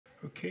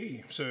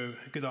Okay, so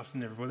good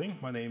afternoon, everybody.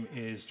 My name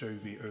is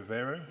Jovi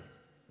Overo.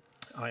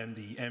 I am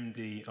the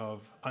MD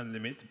of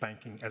Unlimit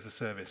Banking as a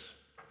Service.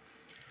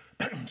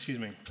 Excuse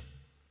me.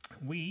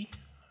 We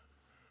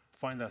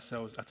find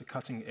ourselves at the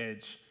cutting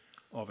edge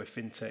of a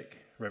fintech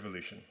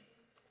revolution,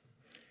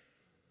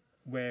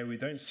 where we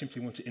don't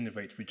simply want to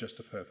innovate with just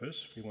a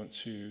purpose, we want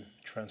to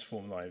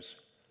transform lives.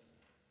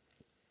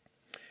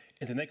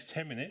 In the next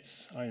 10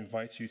 minutes, I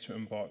invite you to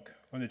embark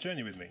on a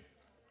journey with me.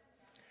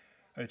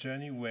 A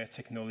journey where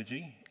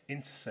technology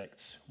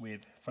intersects with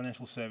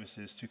financial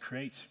services to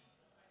create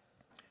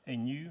a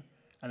new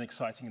and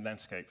exciting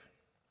landscape.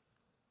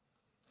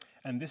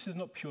 And this is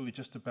not purely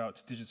just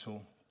about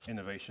digital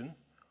innovation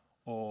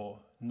or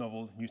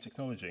novel new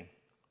technology.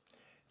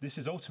 This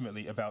is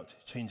ultimately about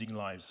changing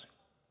lives.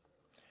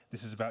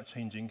 This is about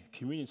changing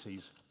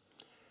communities.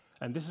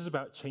 And this is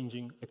about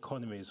changing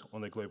economies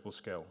on a global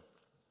scale.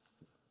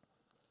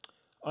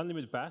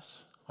 Unlimited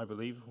BaaS, I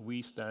believe,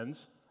 we stand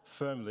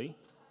firmly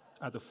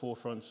at the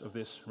forefront of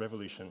this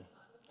revolution.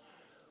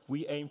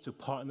 We aim to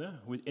partner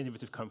with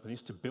innovative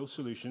companies to build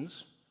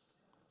solutions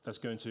that's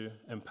going to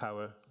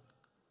empower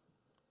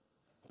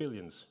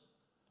billions.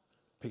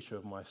 Picture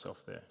of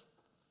myself there.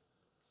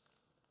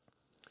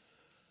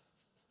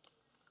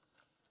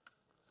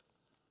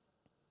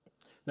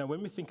 Now,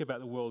 when we think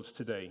about the world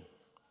today,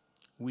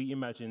 we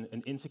imagine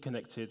an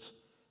interconnected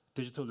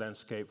digital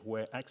landscape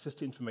where access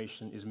to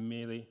information is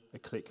merely a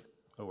click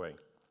away.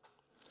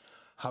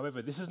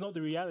 However, this is not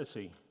the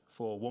reality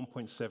for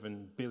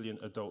 1.7 billion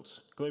adults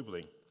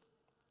globally.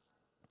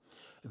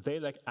 They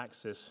lack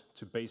access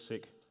to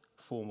basic,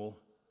 formal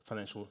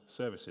financial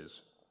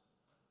services.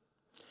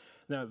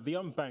 Now, the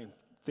unbanked,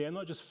 they are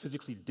not just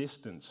physically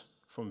distant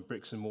from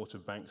bricks and mortar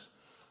banks,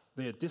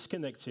 they are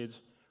disconnected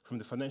from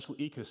the financial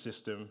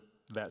ecosystem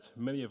that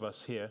many of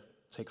us here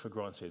take for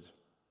granted.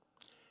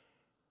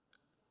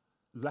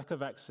 Lack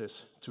of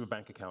access to a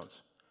bank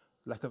account,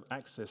 lack of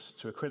access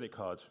to a credit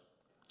card,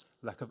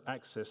 lack of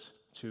access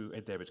to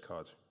a debit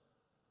card.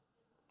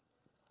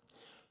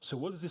 So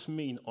what does this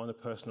mean on a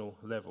personal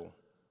level?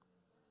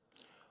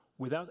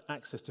 Without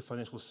access to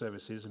financial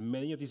services,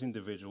 many of these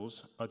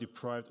individuals are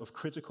deprived of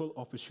critical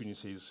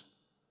opportunities.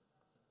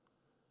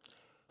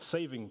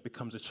 Saving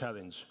becomes a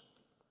challenge.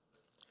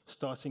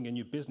 Starting a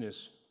new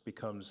business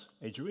becomes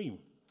a dream.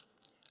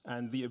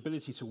 And the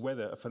ability to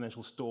weather a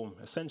financial storm,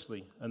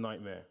 essentially a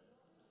nightmare.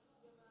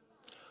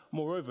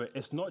 Moreover,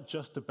 it's not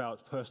just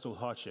about personal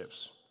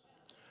hardships.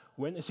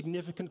 When a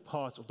significant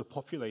part of the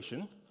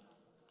population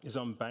is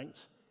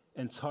unbanked,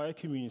 entire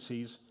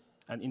communities,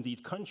 and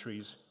indeed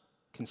countries,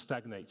 can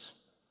stagnate.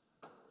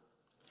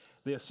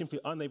 They are simply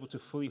unable to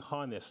fully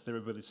harness their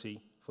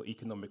ability for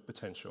economic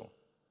potential.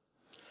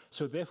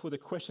 So therefore, the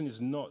question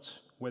is not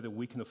whether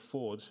we can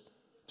afford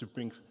to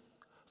bring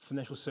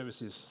financial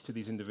services to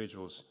these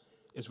individuals,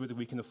 it's whether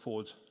we can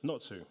afford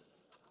not to.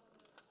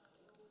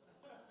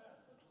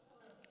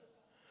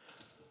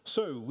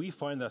 So we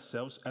find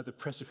ourselves at the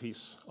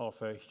precipice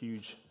of a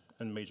huge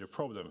and major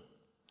problem.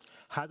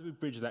 How do we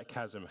bridge that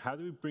chasm? How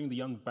do we bring the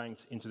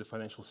unbanked into the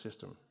financial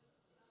system?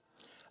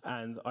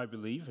 And I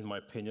believe, in my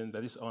opinion,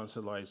 that this answer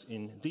lies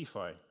in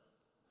DeFi.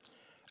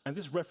 And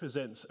this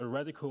represents a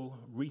radical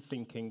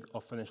rethinking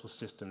of financial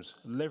systems,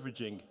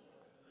 leveraging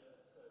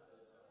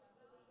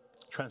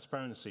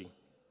transparency,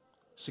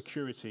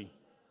 security,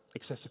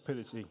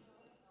 accessibility.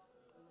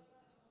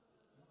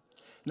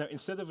 Now,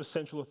 instead of a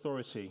central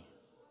authority,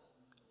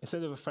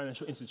 instead of a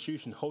financial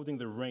institution holding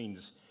the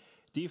reins,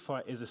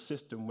 DeFi is a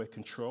system where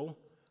control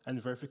and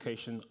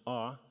verification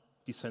are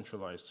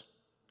decentralized.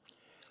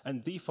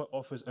 And DeFi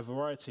offers a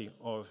variety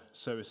of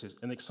services.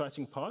 An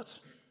exciting part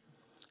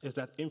is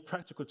that in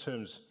practical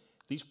terms,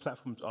 these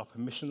platforms are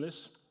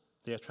permissionless,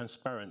 they are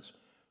transparent.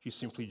 You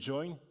simply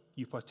join,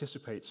 you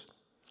participate,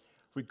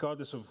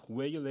 regardless of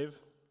where you live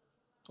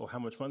or how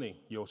much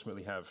money you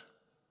ultimately have.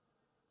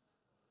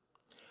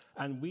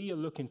 And we are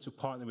looking to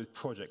partner with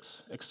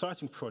projects,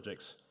 exciting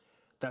projects,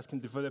 that can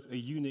develop a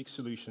unique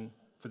solution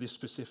for the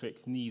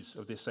specific needs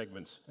of this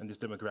segment and this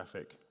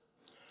demographic.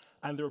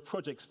 And there are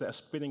projects that are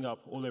spinning up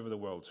all over the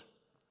world.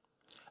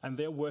 And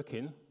they're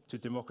working to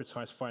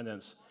democratize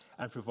finance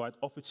and provide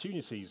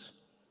opportunities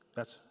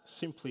that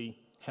simply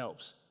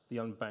helps the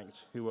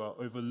unbanked who are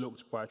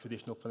overlooked by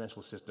traditional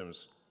financial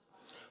systems.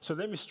 So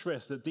let me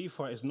stress that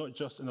DeFi is not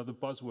just another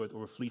buzzword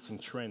or a fleeting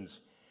trend.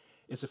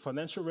 It's a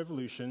financial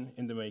revolution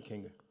in the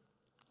making.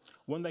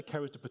 One that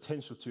carries the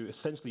potential to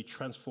essentially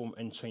transform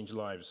and change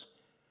lives.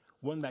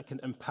 One that can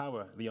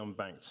empower the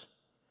unbanked.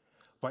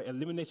 By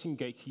eliminating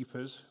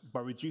gatekeepers, by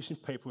reducing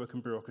paperwork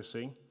and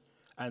bureaucracy,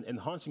 and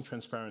enhancing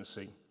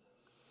transparency,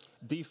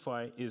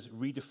 DeFi is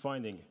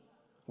redefining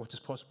what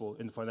is possible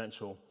in the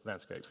financial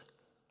landscape.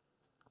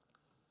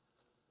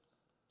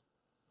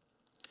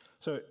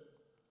 So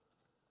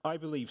I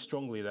believe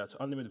strongly that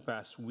Unlimited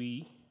BaaS,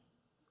 we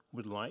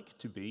would like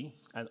to be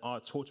and are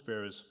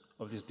torchbearers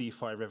of this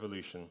DeFi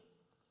revolution.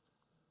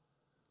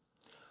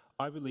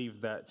 I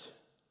believe that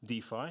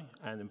DeFi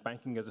and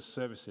banking as a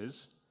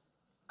services,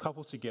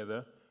 coupled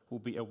together, will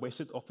be a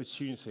wasted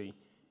opportunity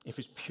if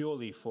it's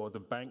purely for the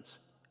banked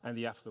and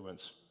the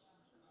affluent.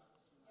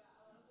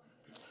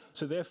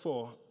 So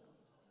therefore,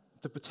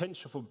 the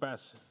potential for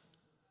BaaS,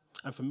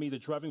 and for me, the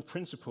driving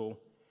principle,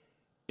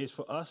 is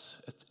for us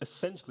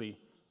essentially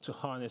to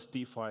harness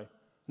DeFi,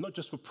 not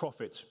just for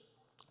profit,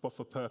 but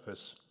for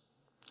purpose.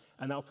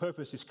 And our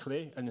purpose is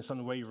clear and it's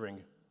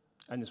unwavering,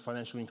 and it's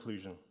financial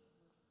inclusion.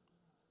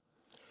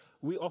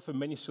 We offer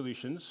many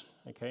solutions,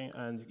 okay,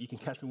 and you can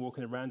catch me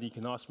walking around and you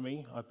can ask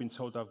me. I've been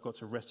told I've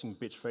got a resting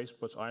bitch face,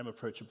 but I am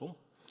approachable,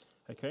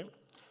 okay?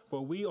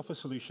 But we offer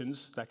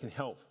solutions that can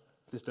help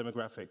this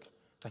demographic,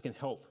 that can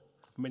help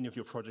many of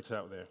your projects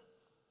out there.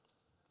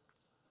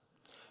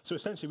 So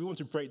essentially, we want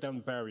to break down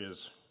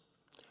barriers.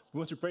 We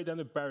want to break down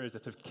the barriers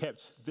that have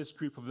kept this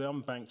group of the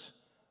unbanked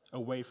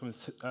away from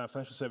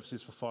financial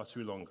services for far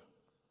too long.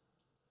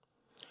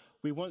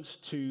 We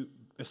want to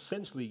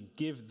essentially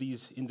give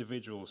these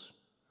individuals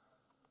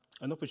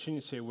an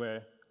opportunity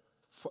where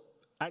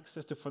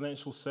access to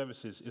financial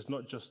services is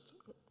not just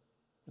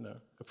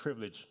a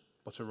privilege,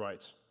 but a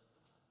right.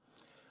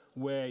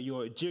 Where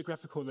your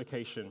geographical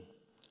location,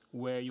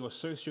 where your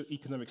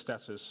socioeconomic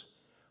status,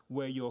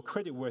 where your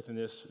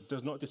creditworthiness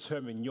does not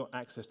determine your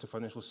access to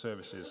financial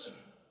services.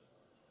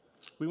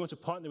 We want to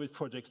partner with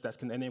projects that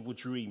can enable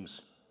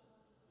dreams.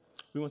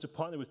 We want to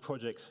partner with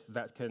projects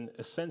that can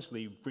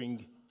essentially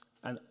bring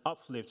and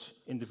uplift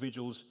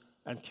individuals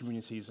and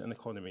communities and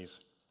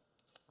economies.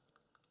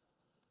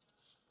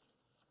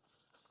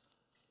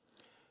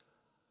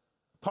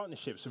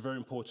 Partnerships are very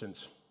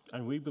important,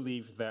 and we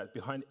believe that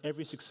behind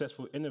every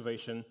successful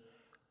innovation,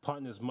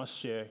 partners must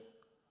share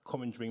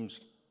common dreams,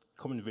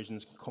 common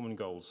visions, common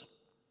goals.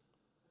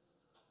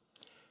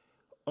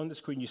 On the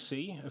screen, you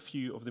see a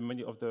few of the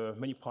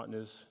many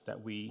partners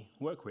that we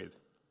work with.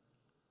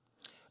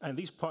 And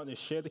these partners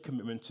share the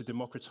commitment to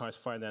democratize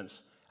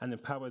finance and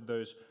empower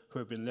those who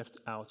have been left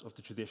out of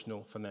the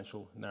traditional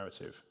financial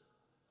narrative.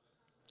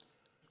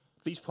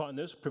 These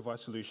partners provide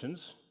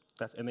solutions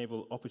that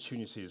enable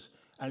opportunities.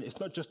 And it's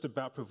not just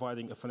about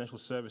providing financial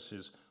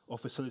services or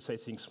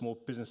facilitating small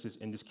businesses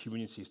in these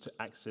communities to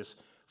access,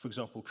 for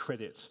example,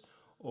 credit,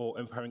 or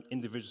empowering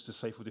individuals to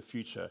save for the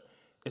future.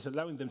 It's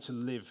allowing them to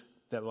live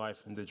their life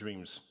and their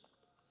dreams.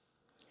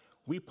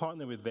 We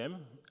partner with them,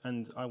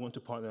 and I want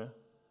to partner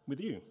with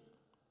you.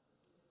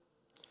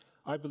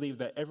 I believe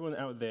that everyone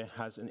out there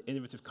has an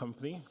innovative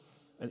company,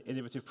 an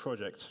innovative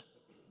project.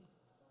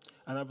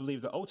 And I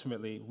believe that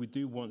ultimately, we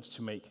do want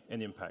to make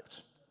an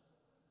impact.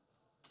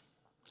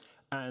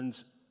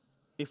 And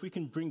if we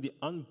can bring the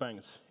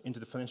unbanked into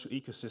the financial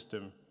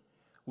ecosystem,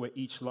 where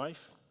each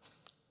life,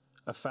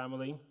 a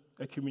family,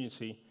 a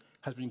community,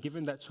 has been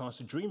given that chance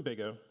to dream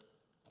bigger,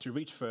 to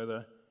reach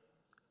further,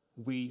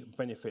 we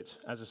benefit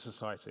as a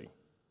society.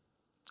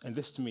 And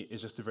this, to me,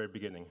 is just the very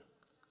beginning.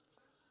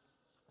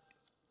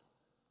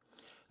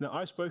 Now,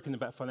 I've spoken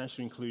about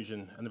financial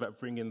inclusion and about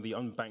bringing the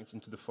unbanked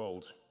into the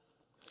fold.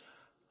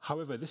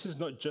 However, this is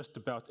not just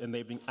about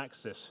enabling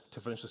access to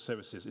financial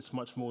services. It's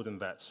much more than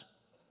that.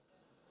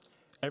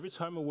 Every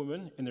time a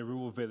woman in a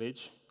rural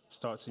village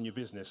starts a new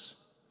business,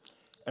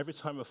 every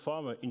time a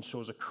farmer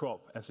insures a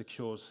crop and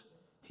secures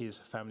his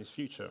family's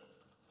future,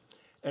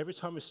 every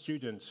time a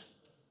student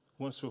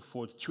wants to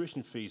afford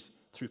tuition fees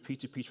through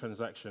P2P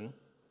transaction,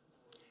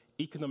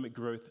 economic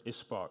growth is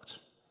sparked.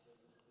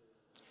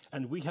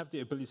 And we have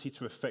the ability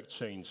to affect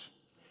change.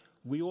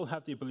 We all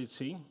have the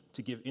ability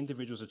to give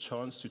individuals a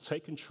chance to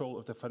take control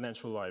of their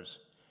financial lives,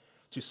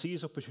 to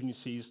seize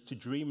opportunities, to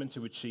dream and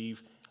to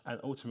achieve, and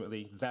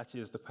ultimately, that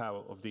is the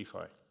power of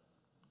DeFi.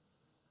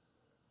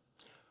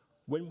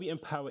 When we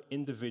empower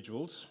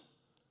individuals,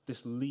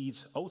 this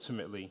leads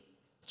ultimately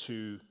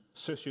to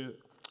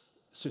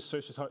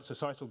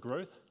societal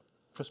growth,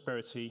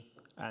 prosperity,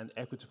 and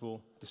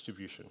equitable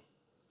distribution.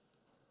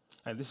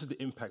 And this is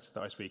the impact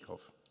that I speak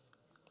of.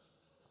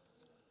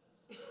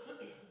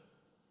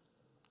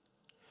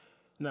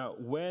 Now,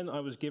 when I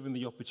was given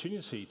the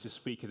opportunity to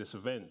speak at this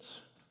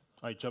event,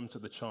 I jumped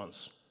at the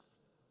chance.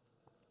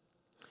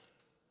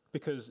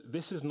 Because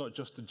this is not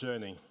just a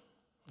journey,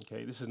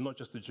 okay? This is not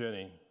just a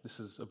journey. This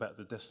is about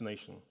the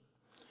destination.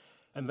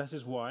 And that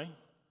is why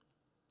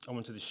I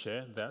wanted to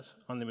share that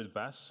Unlimited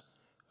BaaS,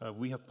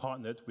 we have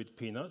partnered with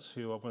Peanuts,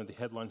 who are one of the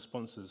headline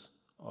sponsors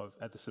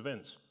at this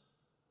event.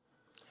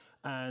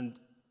 And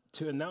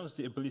to announce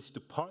the ability to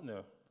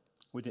partner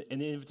with an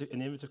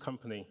innovative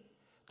company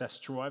that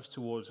strives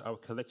towards our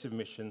collective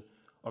mission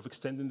of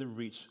extending the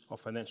reach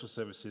of financial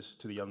services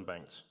to the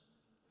unbanked.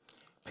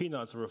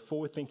 Peanuts are a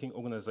forward-thinking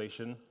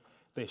organization.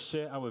 They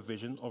share our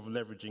vision of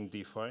leveraging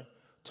DeFi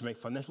to make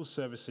financial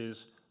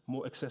services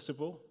more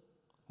accessible,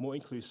 more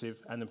inclusive,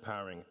 and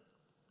empowering.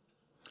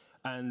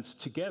 And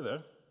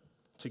together,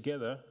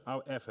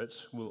 our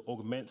efforts will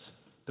augment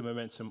the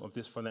momentum of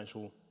this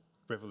financial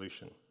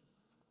revolution.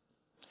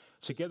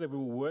 Together, we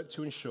will work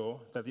to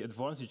ensure that the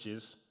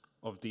advantages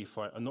of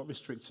DeFi are not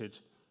restricted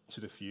to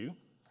the few,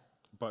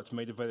 but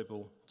made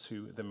available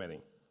to the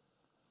many.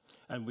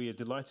 And we are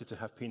delighted to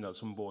have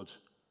Peanuts on board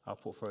our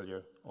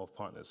portfolio of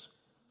partners.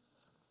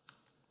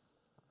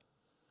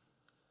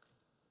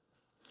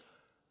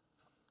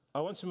 I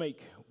want to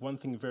make one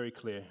thing very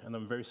clear, and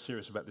I'm very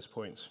serious about this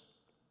point.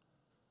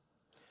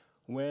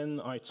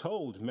 When I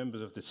told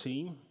members of the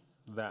team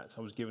that I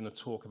was giving a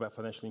talk about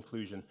financial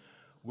inclusion,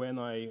 when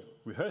I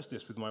rehearsed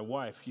this with my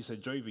wife, she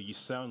said, "Jovi, you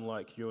sound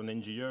like you're an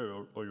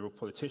NGO or you're a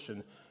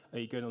politician,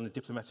 and you're going on a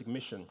diplomatic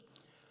mission."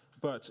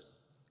 But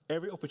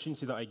every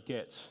opportunity that I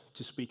get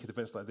to speak at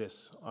events like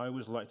this, I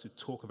always like to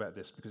talk about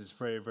this because it's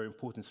very, very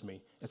important to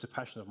me. It's a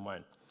passion of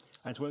mine.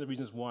 And it's one of the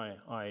reasons why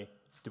I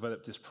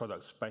developed this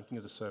product, Banking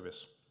as a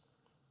Service.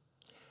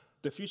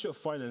 The future of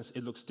finance,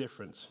 it looks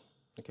different.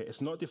 Okay? It's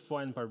not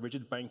defined by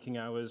rigid banking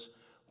hours,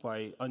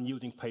 by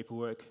unyielding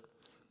paperwork,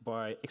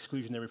 by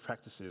exclusionary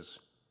practices.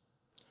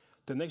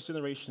 The next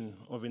generation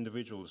of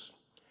individuals,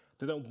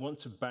 they don't want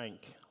to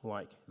bank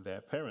like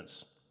their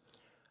parents.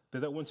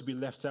 They don't want to be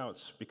left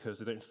out because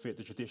they don't fit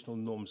the traditional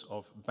norms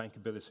of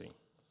bankability.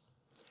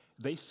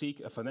 They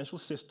seek a financial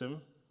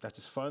system that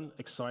is fun,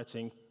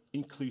 exciting,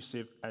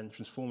 inclusive, and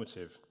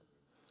transformative.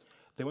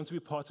 They want to be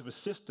part of a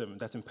system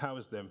that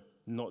empowers them,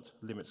 not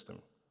limits them.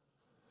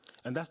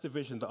 And that's the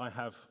vision that I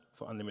have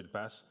for Unlimited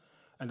BaaS,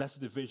 and that's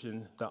the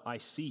vision that I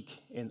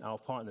seek in our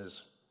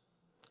partners.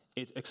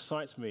 It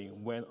excites me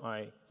when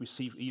I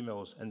receive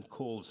emails and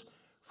calls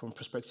from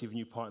prospective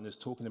new partners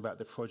talking about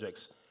their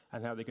projects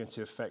and how they're going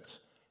to affect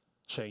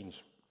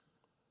change.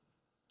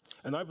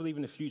 And I believe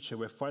in a future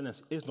where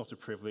finance is not a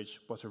privilege,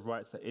 but a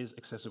right that is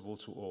accessible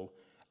to all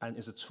and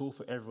is a tool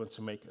for everyone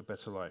to make a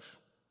better life.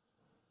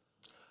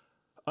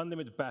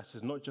 Unlimited BaaS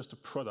is not just a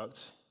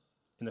product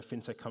in a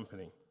fintech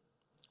company.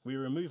 We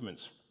are a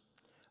movement,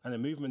 and a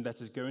movement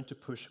that is going to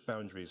push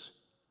boundaries.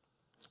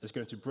 It's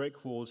going to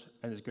break walls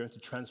and is going to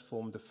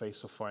transform the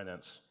face of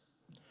finance.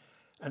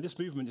 And this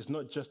movement is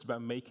not just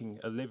about making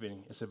a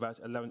living, it's about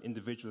allowing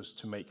individuals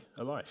to make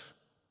a life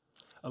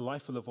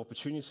full of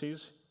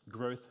opportunities,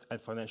 growth,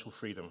 and financial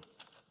freedom.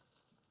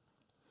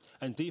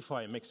 And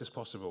DeFi makes this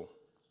possible.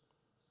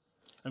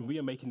 And we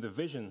are making the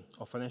vision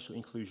of financial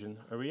inclusion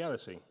a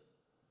reality.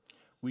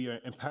 We are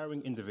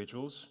empowering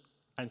individuals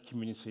and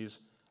communities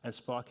and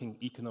sparking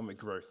economic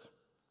growth.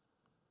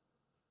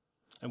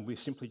 And we're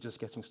simply just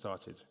getting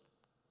started.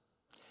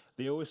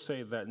 They always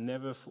say that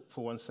never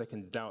for 1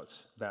 second doubt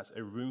that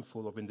a room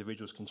full of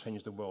individuals can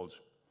change the world.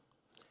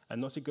 And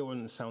not to go on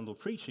and sound all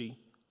preachy,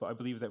 but I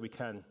believe that we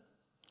can.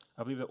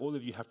 I believe that all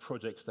of you have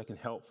projects that can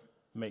help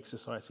make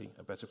society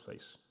a better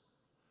place.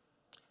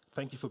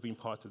 Thank you for being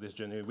part of this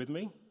journey with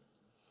me.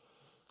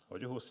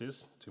 Hold your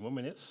horses, 2 more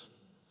minutes.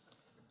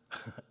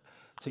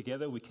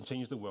 Together we can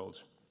change the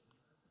world.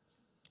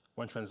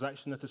 One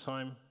transaction at a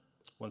time,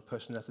 one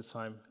person at a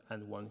time,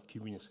 and one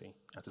community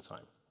at a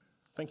time.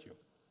 Thank you.